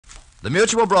The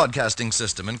Mutual Broadcasting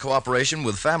System, in cooperation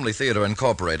with Family Theater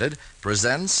Incorporated,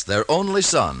 presents Their Only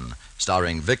Son,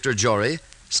 starring Victor Jory,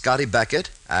 Scotty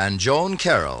Beckett, and Joan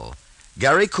Carroll.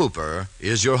 Gary Cooper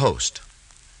is your host.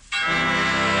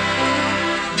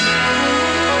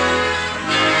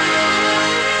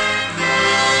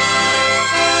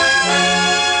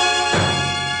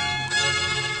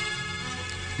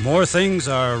 More things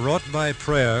are wrought by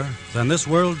prayer than this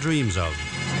world dreams of.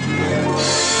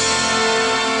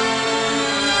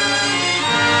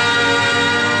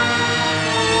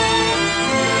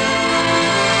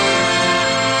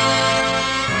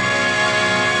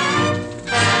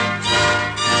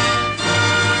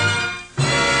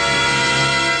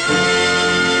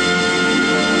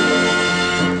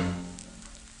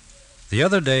 The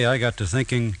other day I got to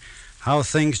thinking how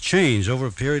things change over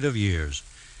a period of years.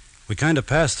 We kind of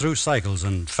pass through cycles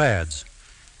and fads.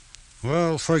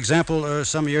 Well, for example,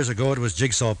 some years ago it was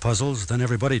jigsaw puzzles, then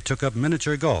everybody took up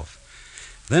miniature golf.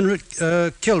 Then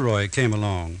Kilroy came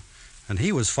along, and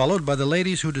he was followed by the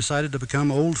ladies who decided to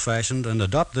become old-fashioned and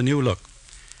adopt the new look.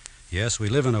 Yes, we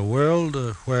live in a world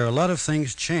where a lot of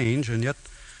things change, and yet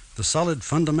the solid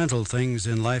fundamental things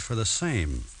in life are the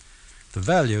same. The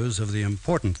values of the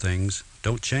important things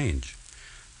don't change.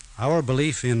 Our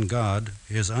belief in God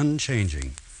is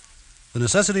unchanging. The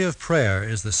necessity of prayer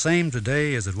is the same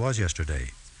today as it was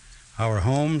yesterday. Our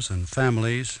homes and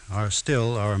families are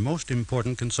still our most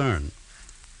important concern.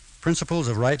 Principles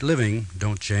of right living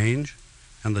don't change,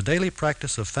 and the daily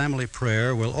practice of family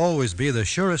prayer will always be the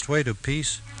surest way to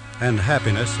peace and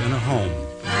happiness in a home.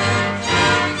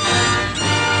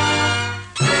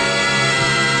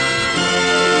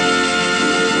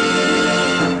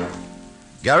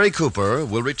 Gary Cooper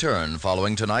will return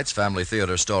following tonight's Family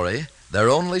Theater story, Their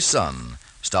Only Son,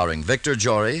 starring Victor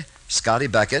Jory, Scotty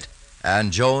Beckett,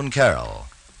 and Joan Carroll.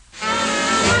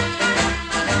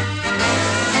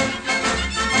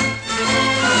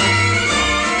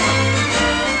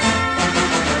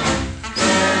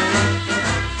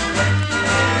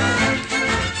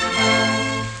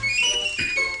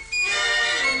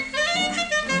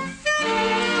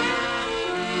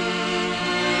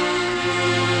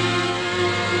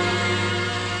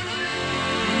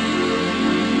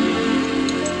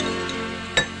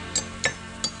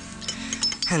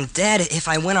 And, Dad, if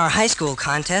I win our high school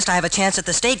contest, I have a chance at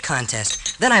the state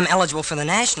contest. Then I'm eligible for the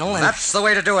national, and... That's the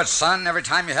way to do it, son, every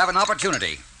time you have an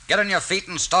opportunity. Get on your feet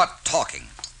and start talking.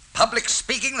 Public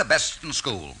speaking, the best in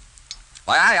school.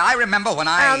 Why, I remember when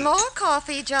More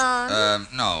coffee, John.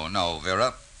 No,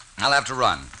 Vera. I'll have to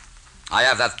run. I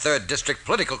have that 3rd District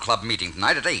Political Club meeting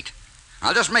tonight at 8.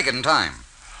 I'll just make it in time.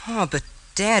 Oh, but,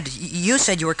 Dad, you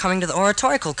said you were coming to the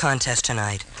oratorical contest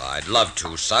tonight. I'd love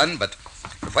to, son, but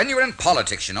when you're in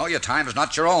politics, you know, your time is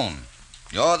not your own.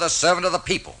 You're the servant of the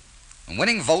people. And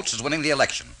winning votes is winning the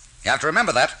election. You have to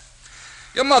remember that.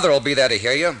 Your mother will be there to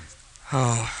hear you.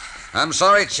 Oh. I'm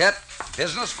sorry, Chet.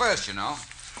 Business first, you know.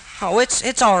 Oh,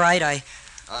 it's all right,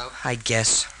 I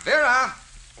guess. Vera,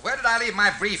 where did I leave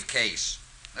my briefcase?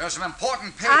 There are some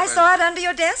important papers. I saw it under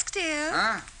your desk, dear.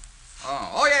 Huh?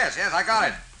 Oh, yes, I got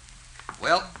it.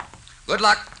 Well, good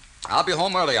luck. I'll be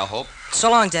home early, I hope. So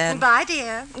long, Dad. Bye,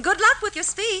 dear. Good luck with your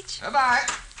speech. Goodbye.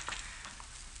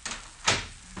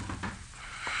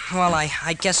 Well,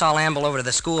 I guess I'll amble over to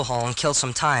the school hall and kill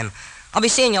some time. I'll be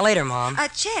seeing you later, Mom.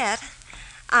 Chet,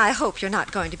 I hope you're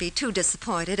not going to be too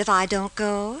disappointed if I don't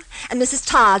go. And Mrs.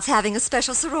 Todd's having a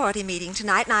special sorority meeting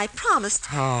tonight, and I promised...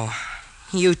 Oh,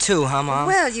 you too, huh, Mom?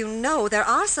 Well, you know, there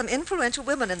are some influential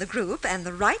women in the group, and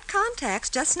the right contacts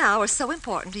just now are so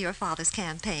important to your father's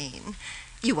campaign.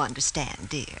 You understand,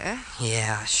 dear.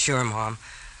 Yeah, sure, Mom.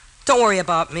 Don't worry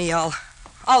about me.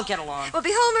 I'll get along. We'll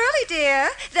be home early, dear.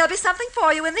 There'll be something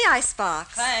for you in the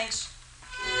icebox. Thanks.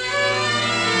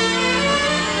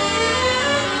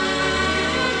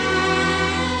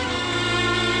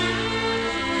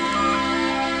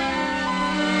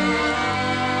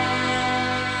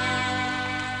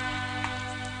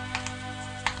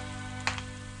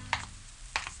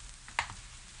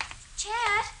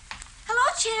 Chad?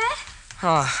 Hello, Chad?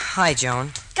 Oh, hi,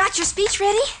 Joan. Got your speech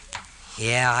ready?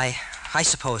 Yeah, I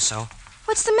suppose so.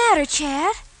 What's the matter,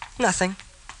 Chad? Nothing.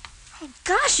 Oh,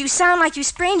 gosh, you sound like you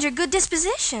sprained your good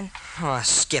disposition. Oh,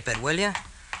 skip it, will you?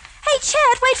 Hey,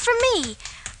 Chad, wait for me.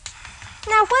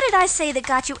 Now, what did I say that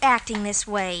got you acting this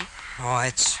way? Oh,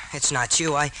 it's not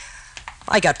you.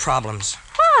 I got problems.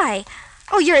 Why?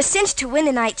 Oh, you're a cinch to win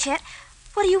tonight, Chet.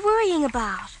 What are you worrying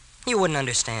about? You wouldn't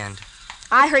understand.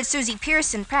 I heard Susie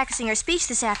Pearson practicing her speech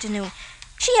this afternoon.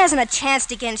 She hasn't a chance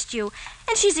against you,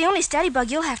 and she's the only study bug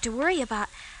you'll have to worry about.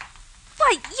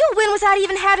 Why, you'll win without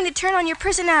even having to turn on your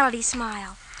personality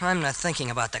smile. I'm not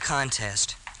thinking about the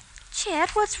contest.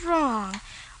 Chet, what's wrong?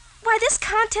 Why, this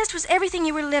contest was everything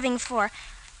you were living for.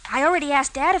 I already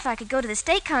asked Dad if I could go to the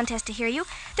state contest to hear you.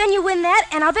 Then you win that,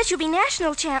 and I'll bet you'll be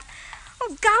national champ.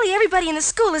 Oh, golly, everybody in the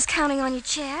school is counting on you,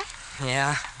 Chet.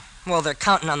 Yeah? Well, they're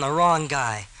counting on the wrong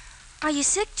guy. Are you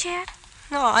sick, Chet?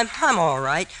 No, I'm all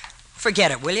right. Forget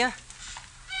it, will you?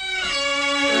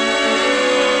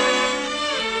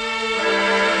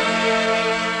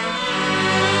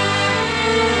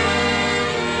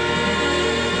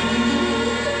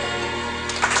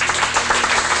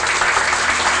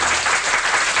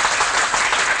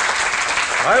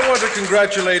 I want to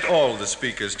congratulate all the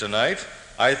speakers tonight.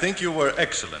 I think you were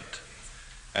excellent.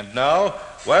 And now,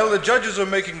 while the judges are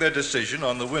making their decision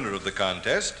on the winner of the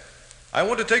contest, I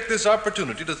want to take this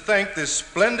opportunity to thank this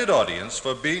splendid audience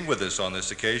for being with us on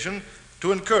this occasion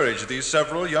to encourage these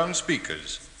several young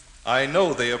speakers. I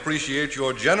know they appreciate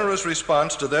your generous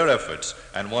response to their efforts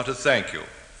and want to thank you.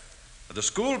 The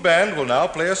school band will now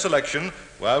play a selection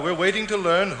while we're waiting to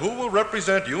learn who will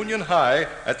represent Union High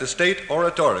at the state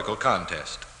oratorical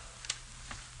contest.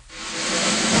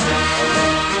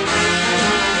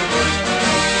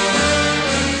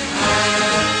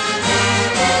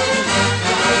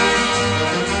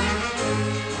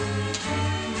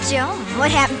 Joan, what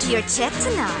happened to your Chet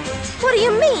tonight? What do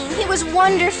you mean? He was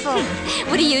wonderful.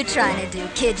 What are you trying to do,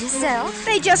 kid yourself?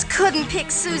 They just couldn't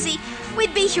pick Susie.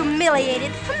 We'd be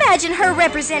humiliated. Imagine her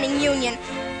representing Union.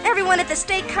 Everyone at the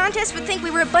state contest would think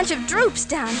we were a bunch of droops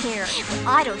down here. Well,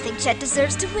 I don't think Chet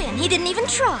deserves to win. He didn't even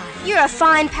try. You're a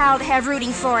fine pal to have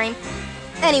rooting for him.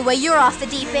 Anyway, you're off the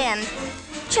deep end.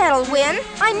 Chet'll win.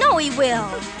 I know he will.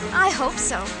 I hope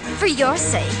so, for your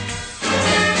sake.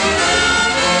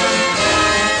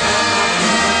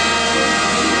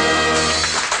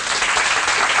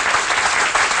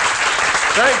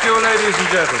 Thank you, ladies and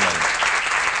gentlemen.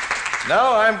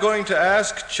 Now I'm going to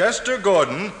ask Chester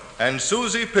Gordon and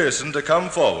Susie Pearson to come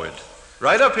forward.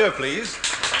 Right up here, please.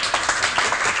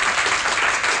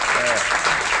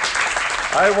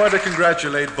 I want to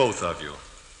congratulate both of you.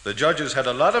 The judges had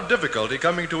a lot of difficulty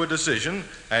coming to a decision,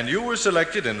 and you were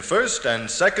selected in first and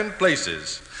second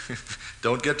places.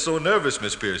 Don't get so nervous,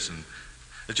 Miss Pearson.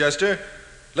 Chester,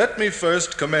 let me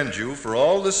first commend you for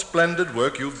all the splendid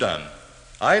work you've done.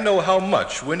 I know how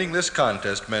much winning this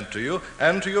contest meant to you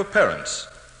and to your parents.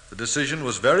 The decision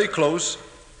was very close,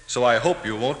 so I hope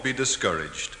you won't be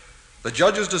discouraged. The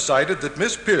judges decided that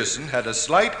Miss Pearson had a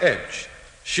slight edge.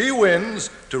 She wins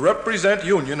to represent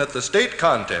Union at the state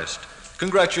contest.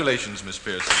 Congratulations, Miss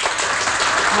Pearson.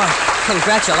 Oh,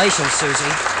 congratulations, Susie.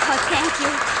 Oh, thank you.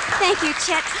 Thank you,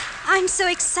 Chet. I'm so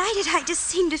excited I just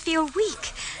seem to feel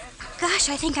weak. Gosh,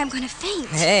 I think I'm going to faint.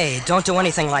 Hey, don't do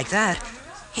anything like that.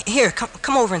 Here,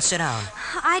 come over and sit down.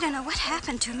 I don't know what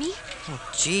happened to me. Oh,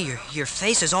 gee, your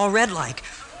face is all red like.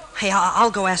 Hey,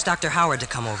 I'll go ask Dr. Howard to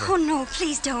come over. Oh, no,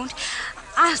 please don't.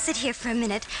 I'll sit here for a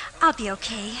minute. I'll be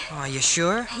okay. Are you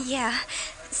sure? Yeah.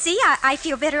 See, I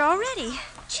feel better already.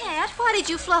 Chet, why did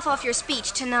you fluff off your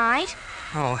speech tonight?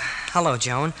 Oh, hello,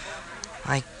 Joan.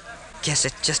 I guess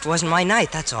it just wasn't my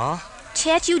night, that's all.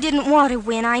 Chet, you didn't want to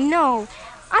win, I know.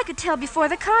 I could tell before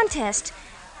the contest.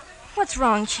 What's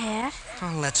wrong, Chet?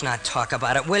 Oh, let's not talk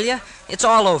about it, will you? It's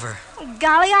all over. Oh,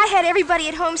 golly, I had everybody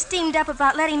at home steamed up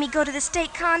about letting me go to the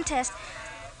state contest.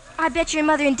 I bet your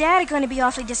mother and Dad are going to be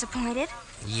awfully disappointed.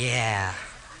 Yeah.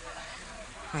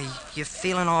 Are you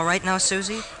feeling all right now,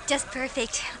 Susie? Just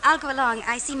perfect. I'll go along.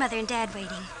 I see Mother and Dad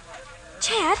waiting.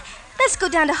 Chet, let's go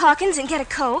down to Hawkins and get a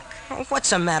Coke. Oh,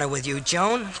 what's the matter with you,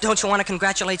 Joan? Don't you want to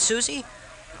congratulate Susie?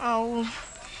 Oh,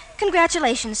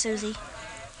 congratulations, Susie.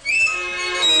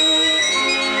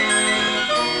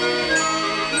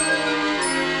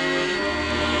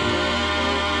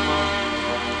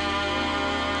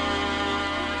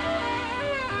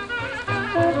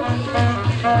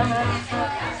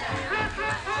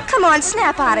 Come on,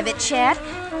 snap out of it, Chet.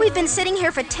 We've been sitting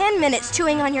here for 10 minutes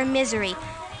chewing on your misery.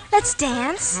 Let's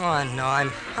dance. Oh, no,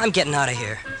 I'm getting out of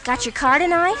here. Got your car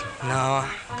tonight? No,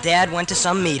 Dad went to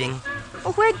some meeting.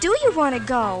 Well, where do you want to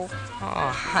go?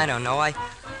 Oh, I don't know.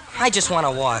 I just want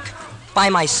to walk. By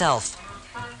myself.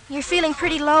 You're feeling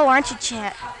pretty low, aren't you,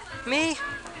 Chet? Me?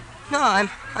 No,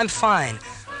 I'm fine.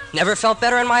 Never felt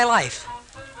better in my life.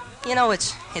 You know,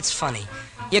 it's funny.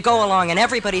 You go along and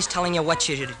everybody's telling you what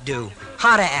you should do,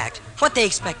 how to act, what they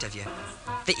expect of you.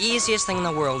 The easiest thing in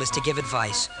the world is to give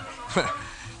advice.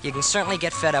 You can certainly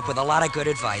get fed up with a lot of good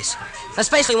advice,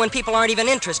 especially when people aren't even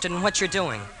interested in what you're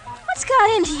doing. What's got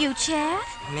into you, Chet?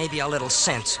 Maybe a little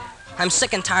sense. I'm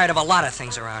sick and tired of a lot of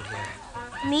things around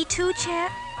here. Me too,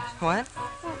 Chet. What?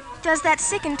 Does that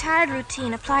sick and tired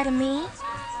routine apply to me?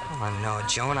 Oh, no,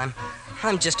 Joan,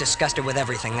 I'm just disgusted with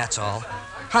everything, that's all.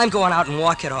 I'm going out and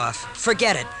walk it off.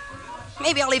 Forget it.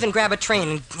 Maybe I'll even grab a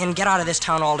train and get out of this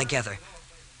town altogether.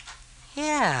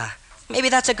 Yeah, maybe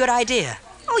that's a good idea.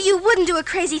 Oh, you wouldn't do a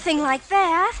crazy thing like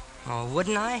that. Oh,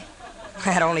 wouldn't I?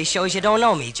 That only shows you don't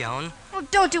know me, Joan. Oh,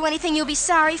 don't do anything you'll be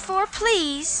sorry for,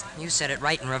 please. You said it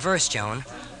right in reverse, Joan.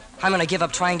 I'm going to give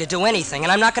up trying to do anything,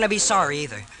 and I'm not going to be sorry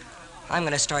either. I'm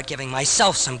going to start giving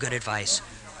myself some good advice.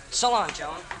 So long,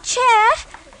 Joan. Chet!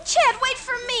 Chet, wait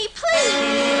for me,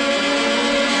 please!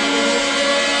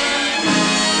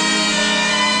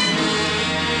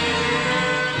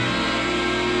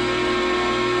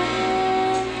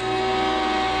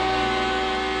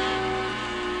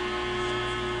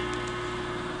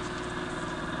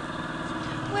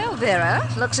 Vera,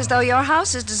 looks as though your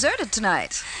house is deserted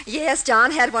tonight. Yes,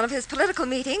 John had one of his political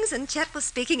meetings, and Chet was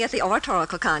speaking at the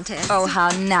oratorical contest. Oh, how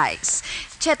nice.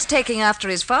 Chet's taking after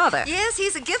his father. Yes,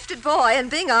 he's a gifted boy,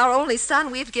 and being our only son,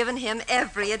 we've given him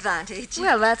every advantage.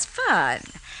 Well, that's fine.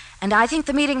 And I think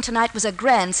the meeting tonight was a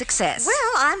grand success.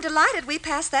 Well, I'm delighted we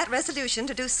passed that resolution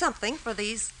to do something for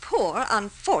these poor,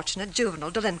 unfortunate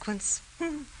juvenile delinquents.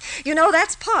 You know,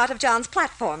 that's part of John's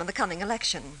platform in the coming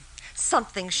election.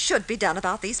 Something should be done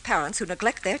about these parents who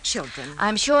neglect their children.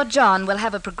 I'm sure John will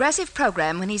have a progressive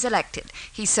program when he's elected.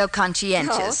 He's so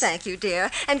conscientious. Oh, thank you,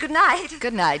 dear. And good night.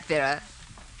 Good night, Vera.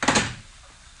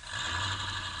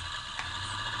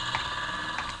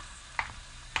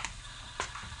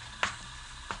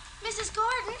 Mrs.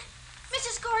 Gordon?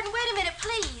 Mrs. Gordon, wait a minute,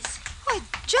 please. Why,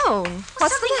 Joan,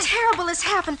 what's Something terrible has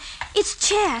happened. It's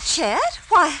Chet. Chet?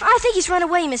 Why? I think he's run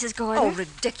away, Mrs. Gordon. Oh,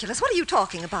 ridiculous. What are you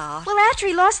talking about? Well, after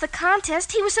he lost the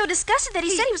contest, he was so disgusted that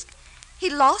he said he was... He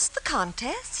lost the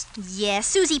contest? Yes,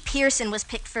 Susie Pearson was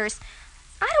picked first.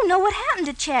 I don't know what happened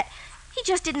to Chet. He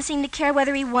just didn't seem to care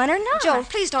whether he won or not. Joan,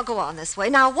 please don't go on this way.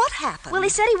 Now, what happened? Well, he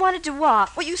said he wanted to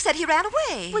walk. Well, you said he ran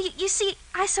away. Well, you see,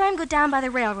 I saw him go down by the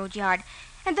railroad yard.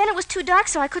 And then it was too dark,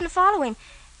 so I couldn't follow him.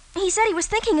 He said he was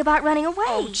thinking about running away.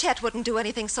 Oh, Chet wouldn't do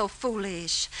anything so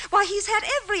foolish. Why, he's had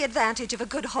every advantage of a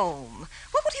good home.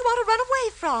 What would he want to run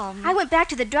away from? I went back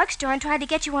to the drugstore and tried to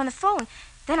get you on the phone.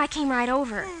 Then I came right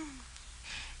over.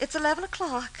 It's 11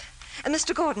 o'clock, and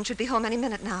Mr. Gordon should be home any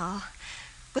minute now.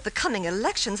 With the coming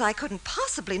elections, I couldn't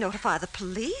possibly notify the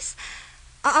police.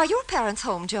 Are your parents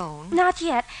home, Joan? Not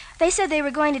yet. They said they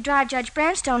were going to drive Judge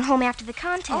Branstone home after the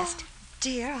contest. Oh,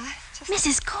 dear,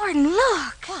 Mrs. Gordon,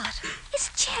 look. What?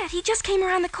 It's Chet. He just came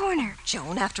around the corner.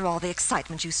 Joan, after all the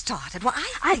excitement you started, well,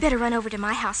 I'd better run over to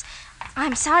my house.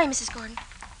 I'm sorry, Mrs. Gordon.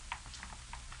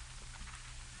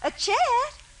 Chet?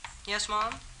 Yes,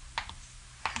 Mom?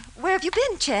 Where have you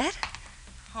been, Chet?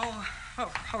 Oh,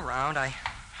 around.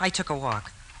 I took a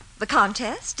walk. The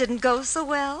contest didn't go so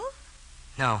well?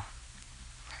 No.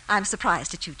 I'm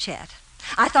surprised at you, Chet.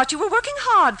 I thought you were working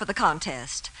hard for the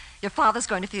contest. Your father's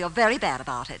going to feel very bad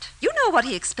about it. You know what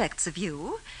he expects of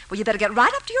you. Well, you better get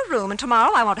right up to your room, and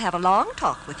tomorrow I want to have a long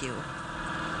talk with you.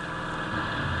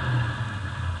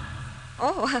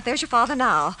 Oh, there's your father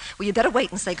now. Well, you better wait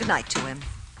and say goodnight to him.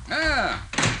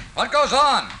 What goes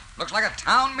on? Looks like a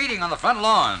town meeting on the front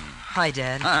lawn. Hi,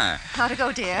 Dad. Hi. How'd it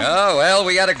go, dear? Oh, well,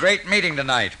 we had a great meeting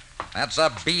tonight. That's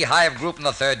a beehive group in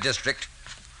the 3rd District.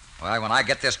 Well, when I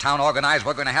get this town organized,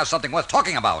 we're going to have something worth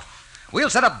talking about. We'll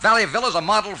set up Valleyville as a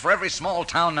model for every small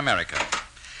town in America.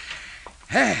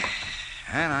 And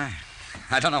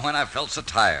I don't know when I've felt so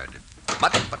tired.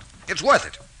 But it's worth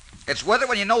it. It's worth it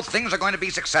when you know things are going to be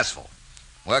successful.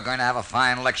 We're going to have a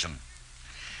fine election.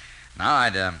 Now, I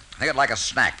think I'd like a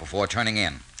snack before turning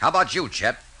in. How about you,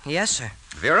 Chet? Yes, sir.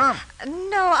 Vera?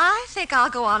 No, I think I'll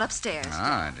go on upstairs.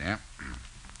 Ah, dear.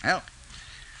 Well,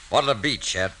 what'll it be,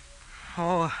 Chet?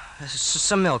 Oh,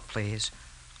 some milk, please.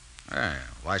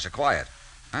 Why so quiet?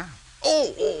 Huh?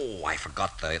 Oh, I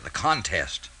forgot the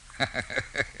contest.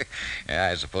 Yeah,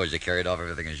 I suppose you carried off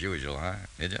everything as usual, huh?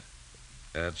 Did you?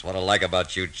 That's what I like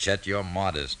about you, Chet. You're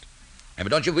modest. But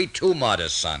don't you be too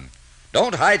modest, son.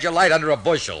 Don't hide your light under a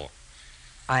bushel.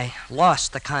 I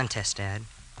lost the contest, Dad.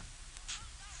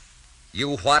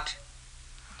 You what?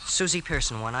 Susie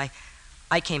Pearson won.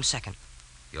 I came second.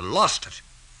 You lost it.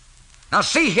 Now,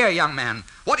 see here, young man.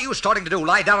 What are you starting to do,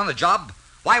 lie down on the job?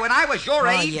 Why, when I was your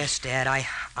age... Oh, yes, Dad.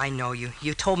 I know you.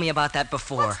 You told me about that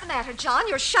before. What's the matter, John?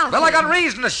 You're shouting. Well, I got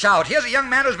reason to shout. Here's a young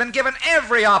man who's been given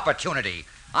every opportunity.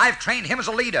 I've trained him as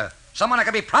a leader. Someone I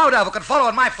can be proud of who can follow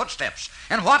in my footsteps.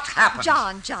 And what happened?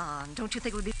 John, don't you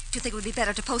think it would be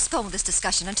better to postpone this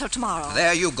discussion until tomorrow?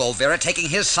 There you go, Vera, taking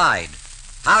his side.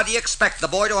 How do you expect the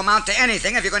boy to amount to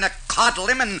anything if you're going to coddle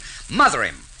him and mother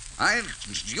him?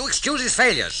 You excuse his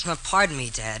failures. Pardon me,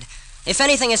 Dad. If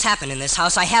anything has happened in this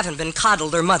house, I haven't been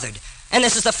coddled or mothered. And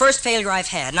this is the first failure I've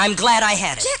had, and I'm glad I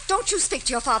had it. Chet, don't you speak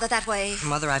to your father that way.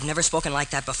 Mother, I've never spoken like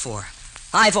that before.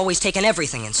 I've always taken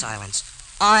everything in silence.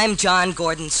 I'm John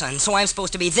Gordon's son, so I'm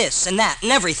supposed to be this and that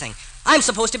and everything. I'm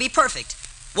supposed to be perfect.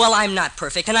 Well, I'm not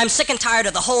perfect, and I'm sick and tired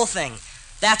of the whole thing.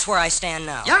 That's where I stand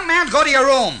now. Young man, go to your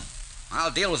room.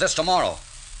 I'll deal with this tomorrow.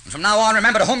 And from now on,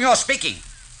 remember to whom you're speaking.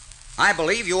 I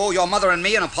believe you owe your mother and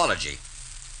me an apology.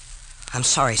 I'm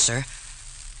sorry, sir.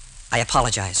 I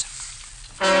apologize.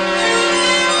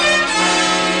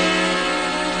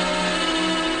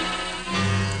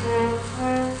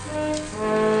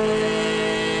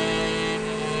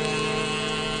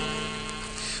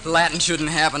 Latin shouldn't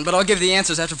happen, but I'll give the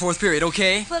answers after fourth period,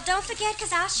 okay? Well, don't forget,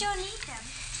 because I'll sure need them.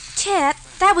 Chet,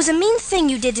 that was a mean thing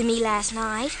you did to me last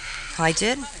night. I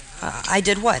did? I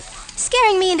did what?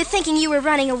 Scaring me into thinking you were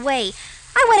running away.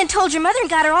 I went and told your mother and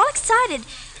got her all excited.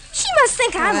 She must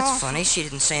think I'm that's all... funny. She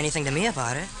didn't say anything to me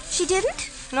about it. She didn't?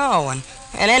 No, and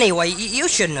anyway, you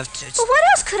shouldn't have... Well, what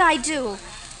else could I do?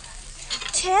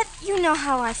 Chet, you know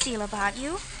how I feel about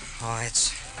you. Oh,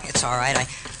 it's all right.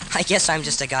 I guess I'm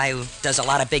just a guy who does a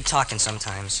lot of big talking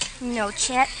sometimes. No,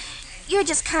 Chet. You're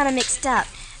just kind of mixed up.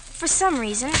 For some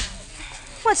reason.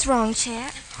 What's wrong,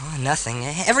 Chet? Oh, nothing.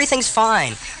 Everything's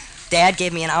fine. Dad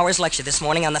gave me an hour's lecture this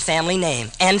morning on the family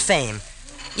name and fame.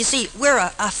 You see, we're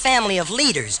a family of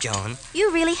leaders, Joan.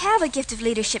 You really have a gift of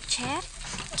leadership, Chet.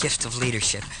 Gift of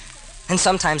leadership. And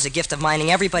sometimes a gift of minding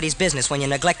everybody's business when you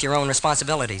neglect your own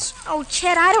responsibilities. Oh,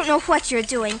 Chet, I don't know what you're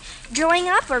doing. Growing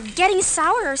up or getting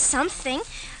sour or something.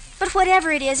 But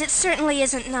whatever it is, it certainly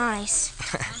isn't nice.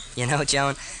 You know,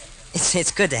 Joan,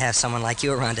 it's good to have someone like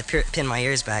you around to pin my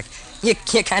ears back. You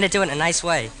kind of do it in a nice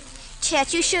way.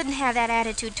 Chet, you shouldn't have that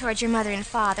attitude towards your mother and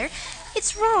father.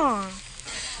 It's wrong.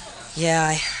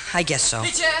 Yeah, I guess so.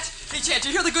 Hey, Chet,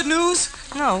 you hear the good news?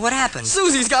 No, what happened?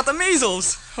 Susie's got the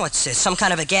measles. What's this, some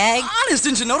kind of a gag? Honest,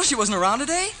 didn't you notice she wasn't around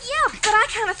today? Yeah, but I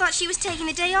kind of thought she was taking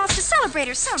the day off to celebrate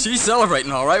or something. She's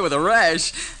celebrating all right with a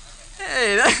rash.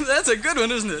 Hey, that's a good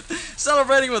one, isn't it?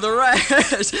 Celebrating with a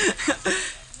rash.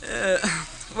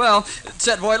 Well,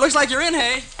 Chet, boy, it looks like you're in,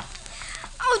 hey?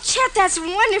 Oh, Chet, that's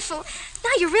wonderful.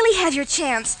 Now you really have your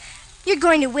chance. You're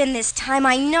going to win this time,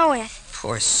 I know it.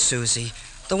 Poor Susie.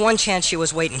 The one chance she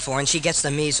was waiting for, and she gets the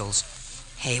measles.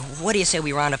 Hey, what do you say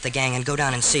we round up the gang and go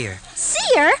down and see her?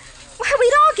 See her? Why,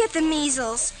 we'd all get the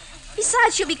measles.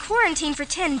 Besides, she'll be quarantined for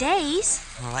 10 days.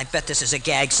 Well, I bet this is a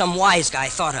gag some wise guy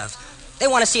thought of. They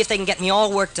want to see if they can get me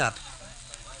all worked up.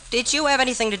 Did you have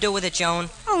anything to do with it, Joan?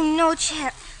 Oh, no,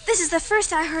 Chet. This is the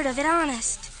first I heard of it,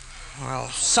 honest. Well,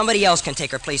 somebody else can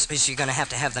take her place because you're going to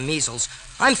have the measles.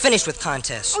 I'm finished with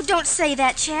contests. Oh, don't say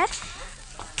that, Chet.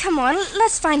 Come on,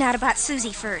 let's find out about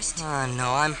Susie first.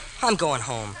 No, I'm going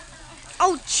home.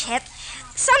 Oh, Chet,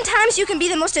 sometimes you can be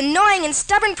the most annoying and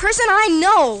stubborn person I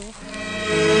know.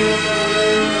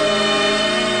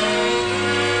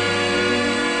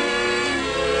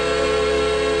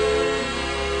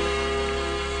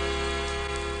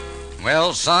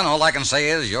 Well, son, all I can say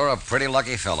is you're a pretty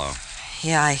lucky fellow.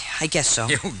 Yeah, I guess so.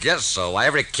 You guess so. Why,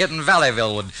 every kid in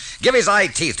Valleyville would give his eye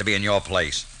teeth to be in your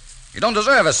place. You don't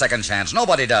deserve a second chance.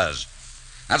 Nobody does.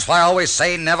 That's why I always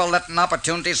say never let an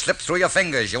opportunity slip through your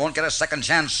fingers. You won't get a second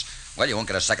chance. Well, you won't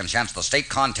get a second chance at the state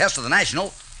contest or the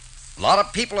national. A lot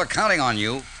of people are counting on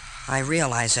you. I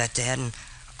realize that, Dad, and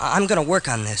I'm going to work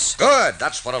on this. Good.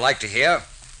 That's what I like to hear.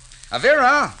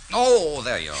 Vera. Oh,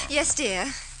 there you are. Yes,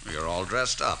 dear. You're all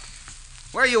dressed up.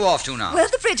 Where are you off to now? Well,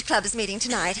 the bridge club is meeting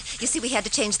tonight. You see, we had to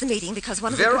change the meeting because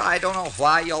one of Vera, the... I don't know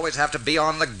why you always have to be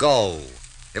on the go.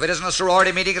 If it isn't a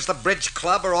sorority meeting, it's the bridge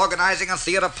club or organizing a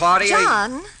theater party.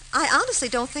 John, I honestly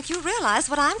don't think you realize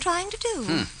what I'm trying to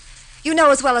do. You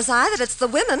know as well as I that it's the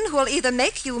women who will either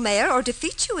make you mayor or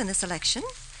defeat you in this election.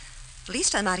 The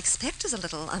least I might expect is a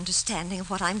little understanding of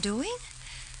what I'm doing.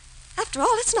 After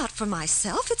all, it's not for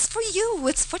myself. It's for you.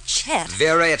 It's for Chet.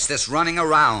 Vera, it's this running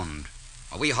around.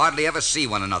 We hardly ever see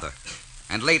one another.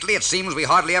 And lately it seems we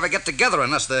hardly ever get together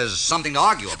unless there's something to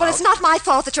argue about. Well, it's not my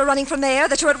fault that you're running for mayor,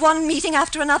 that you're at one meeting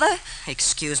after another.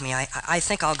 Excuse me, I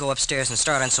think I'll go upstairs and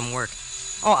start on some work.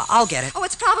 Oh, I'll get it. Oh,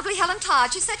 it's probably Helen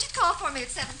Todd. She said she'd call for me at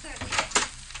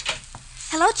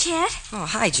 7:30. Hello, Chet. Oh,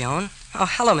 hi, Joan. Oh,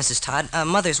 hello, Mrs. Todd.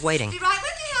 Mother's waiting. Be right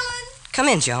with you, Helen. Come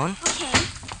in, Joan. Okay.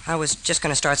 I was just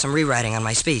going to start some rewriting on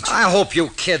my speech. I hope you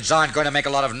kids aren't going to make a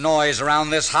lot of noise around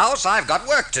this house. I've got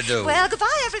work to do. Well,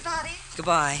 goodbye, everybody.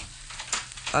 Goodbye.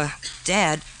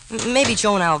 Dad, maybe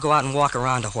Joan and I'll go out and walk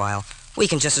around a while. We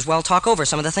can just as well talk over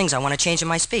some of the things I want to change in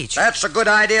my speech. That's a good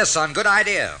idea, son. Good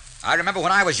idea. I remember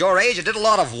when I was your age, I did a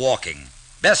lot of walking.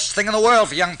 Best thing in the world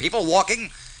for young people, walking,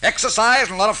 exercise,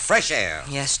 and a lot of fresh air.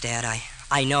 Yes, Dad,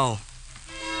 I know.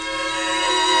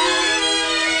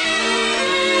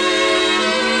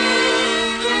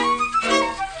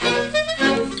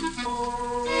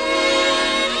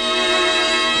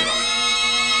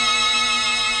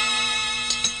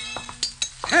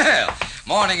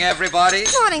 morning, everybody.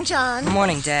 Morning, John.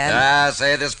 Morning, Dad.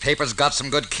 Say, this paper's got some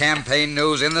good campaign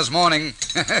news in this morning.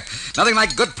 Nothing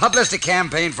like good publicity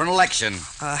campaign for an election.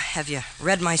 Have you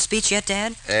read my speech yet,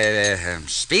 Dad?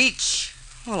 Speech?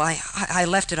 Well, I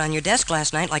left it on your desk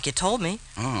last night like you told me.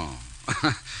 Oh.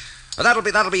 Well, that'll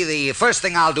be the first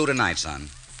thing I'll do tonight,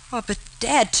 son. Oh, but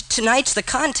Dad, tonight's the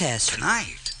contest.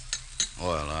 Tonight?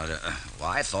 Well,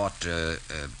 I thought,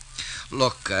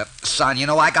 look, son, you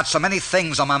know, I got so many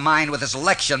things on my mind with this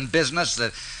election business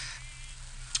that...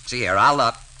 See here,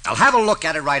 I'll have a look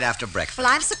at it right after breakfast. Well,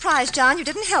 I'm surprised, John, you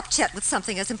didn't help Chet with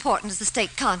something as important as the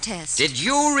state contest. Did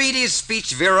you read his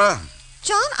speech, Vera?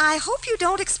 John, I hope you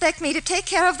don't expect me to take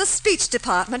care of the speech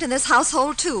department in this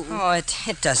household, too. Oh,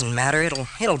 it doesn't matter.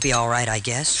 It'll be all right, I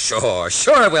guess. Sure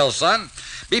it will, son.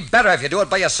 Be better if you do it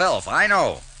by yourself. I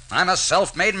know. I'm a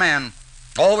self-made man.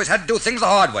 Always had to do things the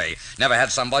hard way. Never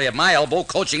had somebody at my elbow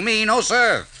coaching me, no,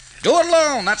 sir. Do it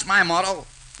alone. That's my motto.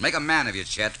 Make a man of you,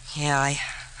 Chet. Yeah,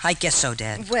 I guess so,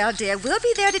 Dad. Well, dear, we'll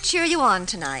be there to cheer you on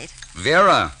tonight.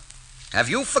 Vera, have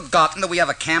you forgotten that we have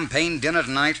a campaign dinner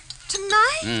tonight?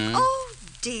 Tonight? Oh,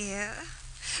 dear.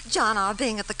 John, our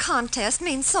being at the contest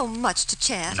means so much to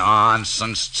Chet.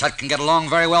 Nonsense. Chet can get along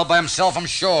very well by himself, I'm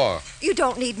sure. You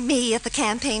don't need me at the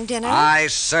campaign dinner. I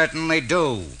certainly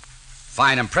do.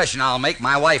 Fine impression I'll make.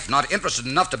 My wife not interested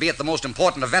enough to be at the most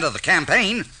important event of the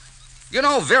campaign. You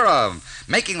know, Vera,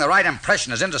 making the right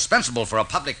impression is indispensable for a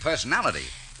public personality.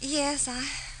 Yes,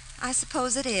 I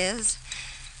suppose it is.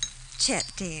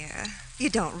 Chet, dear, you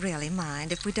don't really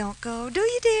mind if we don't go, do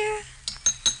you, dear?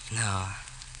 No,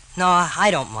 I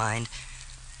don't mind.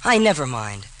 I never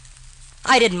mind.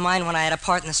 I didn't mind when I had a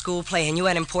part in the school play and you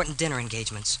had important dinner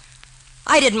engagements.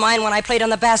 I didn't mind when I played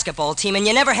on the basketball team and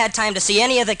you never had time to see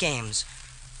any of the games.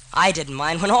 I didn't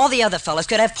mind when all the other fellas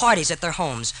could have parties at their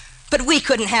homes, but we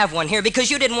couldn't have one here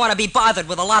because you didn't want to be bothered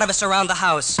with a lot of us around the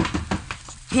house.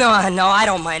 No, I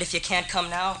don't mind if you can't come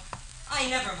now. I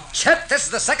never mind. Chet, this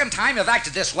is the second time you've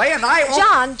acted this way, and I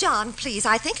won't... John, please,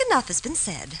 I think enough has been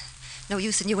said. No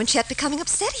use in you and Chet becoming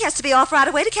upset. He has to be off right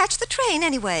away to catch the train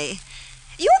anyway.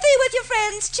 You'll be with your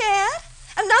friends, Chet.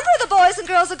 A number of the boys and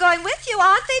girls are going with you,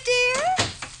 aren't they, dear?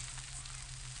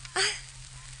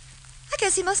 I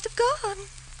guess he must have gone.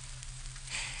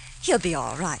 He'll be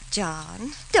all right,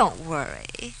 John. Don't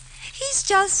worry. He's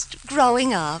just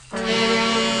growing up.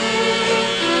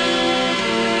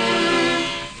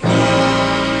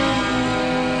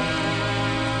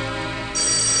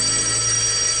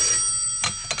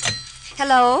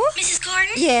 Hello? Mrs.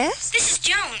 Gordon? Yes? This is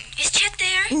Joan. Is Chet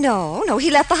there? No, he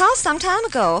left the house some time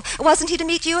ago. Wasn't he to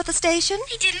meet you at the station?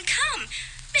 He didn't come.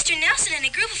 Mr. Nelson and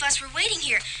a group of us were waiting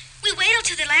here. We waited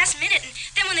till the last minute, and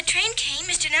then when the train came,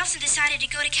 Mr. Nelson decided to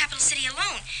go to Capital City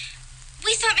alone.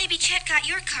 We thought maybe Chet got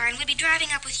your car and we'd be driving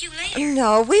up with you later.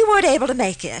 No, we weren't able to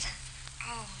make it.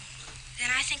 Oh, then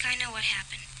I think I know what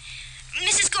happened.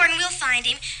 Mrs. Gordon, we'll find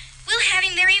him. We'll have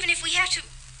him there even if we have to...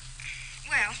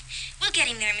 Well, we'll get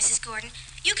him there, Mrs. Gordon.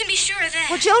 You can be sure of that.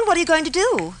 Well, Joan, what are you going to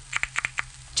do?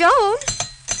 Joan?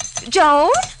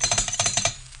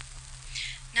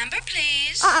 Number,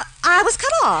 please. I was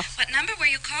cut off. What number were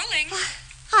you calling?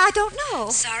 I don't know.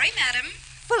 Sorry, madam.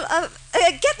 Well,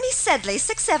 get me Sedley,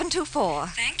 6724.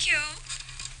 Thank you.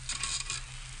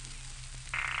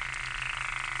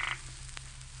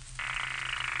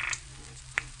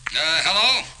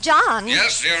 Hello? John.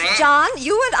 Yes, Vera? John,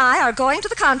 you and I are going to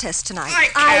the contest tonight.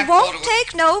 I won't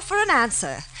take no for an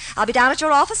answer. I'll be down at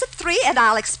your office at 3, and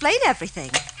I'll explain everything.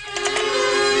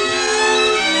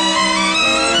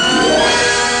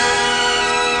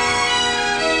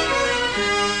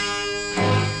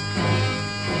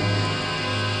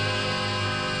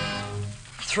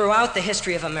 Throughout the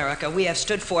history of America, we have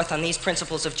stood forth on these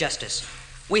principles of justice.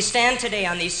 We stand today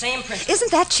on these same principles.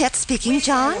 Isn't that Chet speaking,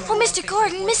 John? Oh, Mr.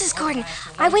 Gordon, Mrs. Gordon,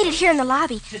 I waited here in the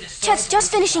lobby. Chet's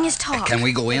just finishing his talk. Can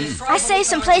we go in? I saved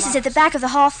some places at the back of the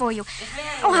hall for you.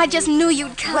 Oh, I just knew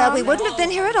you'd come. Well, we wouldn't have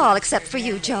been here at all except for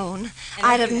you, Joan.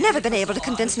 I'd have never been able to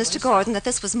convince Mr. Gordon that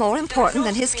this was more important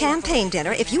than his campaign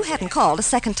dinner if you hadn't called a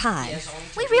second time.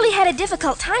 We really had a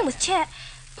difficult time with Chet.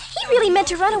 He really meant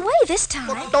to run away this time.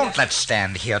 Well, don't let's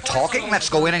stand here talking. Let's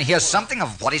go in and hear something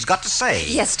of what he's got to say.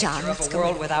 Yes, John. Of a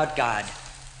world without God.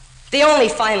 The only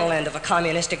final end of a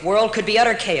communistic world could be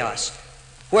utter chaos,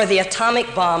 where the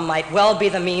atomic bomb might well be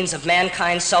the means of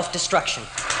mankind's self-destruction.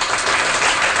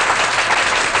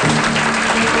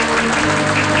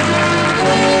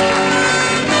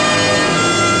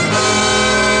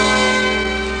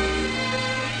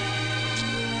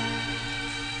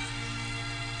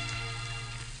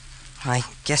 I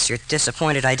guess you're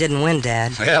disappointed I didn't win,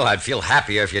 Dad. Well, I'd feel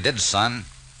happier if you did, son.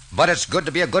 But it's good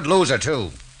to be a good loser,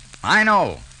 too. I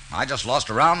know. I just lost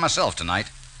a round myself tonight.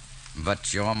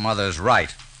 But your mother's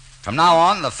right. From now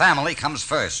on, the family comes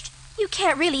first. You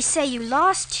can't really say you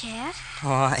lost, Chet.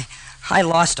 Oh, I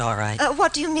lost all right.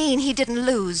 What do you mean he didn't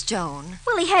lose, Joan?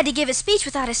 Well, he had to give a speech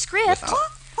without a script.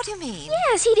 What do you mean?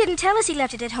 Yes, he didn't tell us he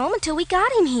left it at home until we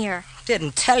got him here.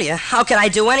 Didn't tell you. How could I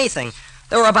do anything?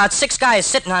 There were about 6 guys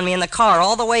sitting on me in the car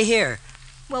all the way here.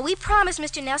 Well, we promised,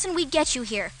 Mr. Nelson, we'd get you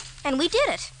here. And we did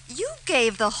it. You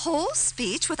gave the whole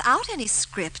speech without any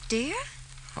script, dear?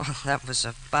 Oh, that was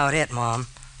about it, Mom.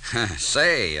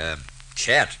 Say,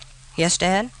 Chet. Yes,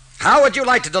 Dad? How would you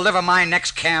like to deliver my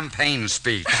next campaign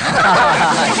speech?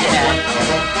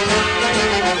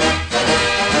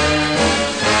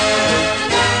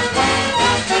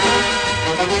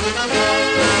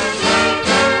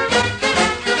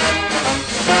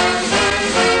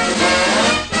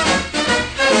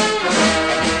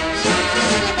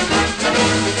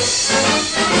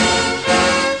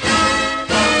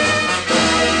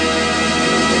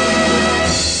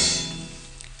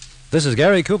 This is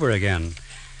Gary Cooper again.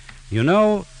 You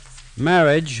know,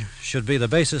 marriage should be the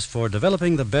basis for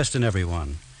developing the best in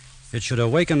everyone. It should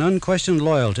awaken unquestioned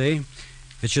loyalty.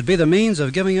 It should be the means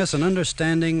of giving us an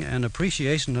understanding and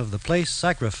appreciation of the place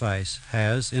sacrifice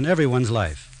has in everyone's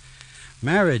life.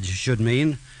 Marriage should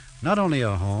mean not only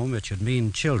a home, it should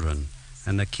mean children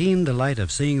and the keen delight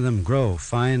of seeing them grow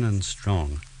fine and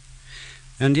strong.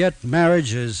 And yet,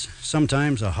 marriage is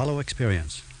sometimes a hollow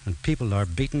experience, and people are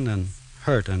beaten and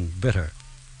hurt and bitter.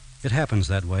 It happens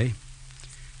that way.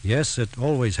 Yes, it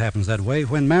always happens that way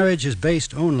when marriage is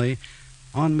based only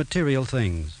on material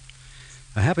things.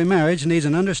 A happy marriage needs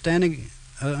an understanding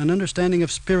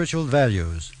of spiritual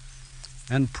values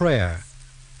and prayer.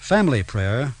 Family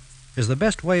prayer is the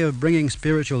best way of bringing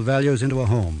spiritual values into a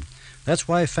home. That's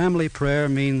why family prayer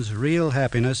means real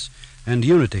happiness and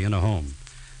unity in a home.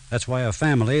 That's why a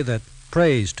family that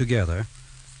prays together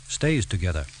stays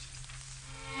together.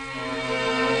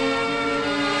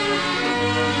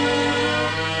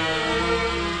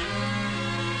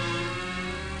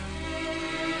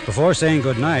 Before saying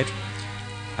good night,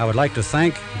 I would like to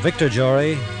thank Victor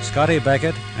Jory, Scotty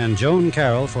Beckett, and Joan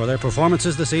Carroll for their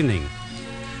performances this evening.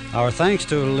 Our thanks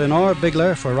to Lenore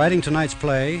Bigler for writing tonight's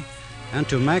play and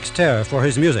to Max Terr for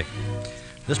his music.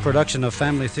 This production of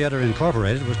Family Theater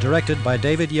Incorporated was directed by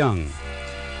David Young.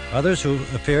 Others who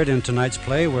appeared in tonight's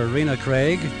play were Rena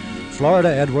Craig, Florida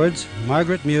Edwards,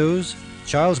 Margaret Muse,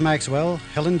 Charles Maxwell,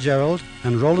 Helen Gerald,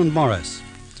 and Roland Morris.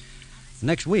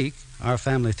 Next week, our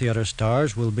Family Theater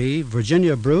stars will be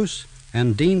Virginia Bruce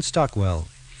and Dean Stockwell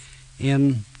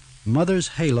in Mother's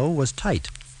Halo Was Tight.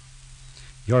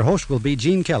 Your host will be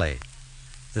Gene Kelly.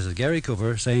 This is Gary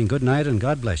Cooper saying good night and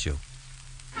God bless you.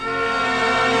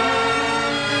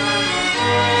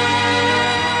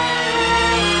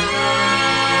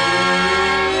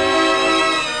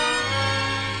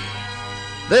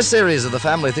 This series of the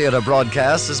Family Theater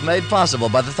broadcasts is made possible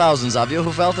by the thousands of you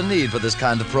who felt the need for this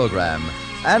kind of program,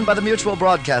 and by the Mutual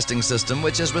Broadcasting System,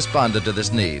 which has responded to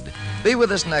this need. Be with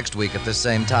us next week at this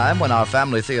same time when our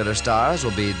Family Theater stars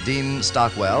will be Dean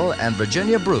Stockwell and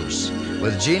Virginia Bruce,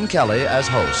 with Gene Kelly as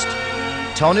host.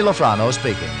 Tony Lofrano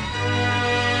speaking.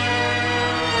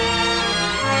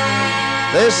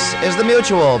 This is the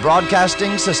Mutual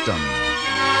Broadcasting System.